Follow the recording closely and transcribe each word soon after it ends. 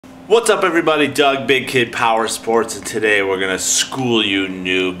What's up everybody, Doug, Big Kid Powersports, and today we're going to school you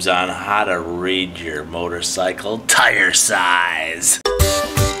noobs on how to read your motorcycle tire size.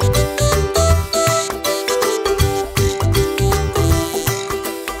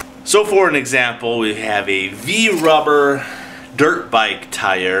 So for an example, we have a V-rubber dirt bike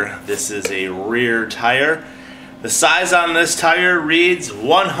tire. This is a rear tire. The size on this tire reads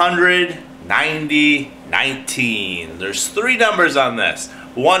 100, 90, 19. There's three numbers on this.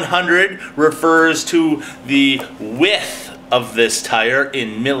 100 refers to the width of this tire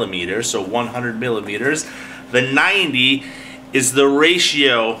in millimeters, so 100 millimeters. The 90 is the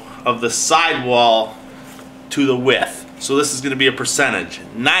ratio of the sidewall to the width. So this is going to be a percentage.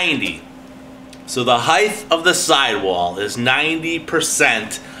 90. So the height of the sidewall is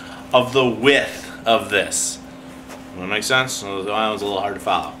 90% of the width of this. Does that make sense? That one's a little hard to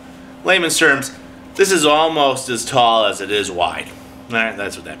follow. Layman's terms, this is almost as tall as it is wide. Alright,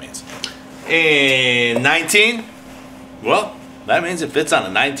 that's what that means. And 19, well, that means it fits on a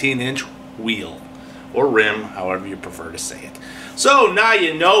 19-inch wheel or rim, however you prefer to say it. So now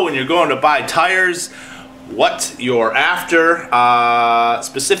you know when you're going to buy tires what you're after.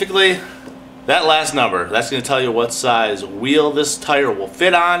 Specifically, that last number, that's going to tell you what size wheel this tire will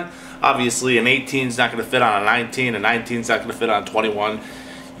fit on. Obviously, an 18 is not going to fit on a 19, a 19 is not going to fit on a 21.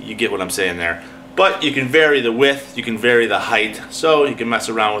 You get what I'm saying there. But you can vary the width, you can vary the height, so you can mess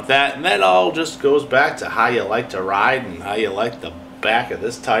around with that, and that all just goes back to how you like to ride and how you like the back of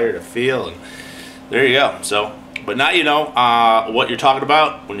this tire to feel, and there you go. So, but now you know what you're talking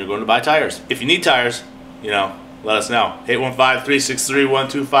about when you're going to buy tires. If you need tires, you know, let us know.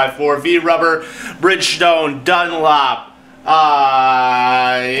 815-363-1254, V-rubber, Bridgestone, Dunlop,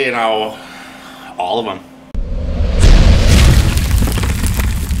 you know, all of them.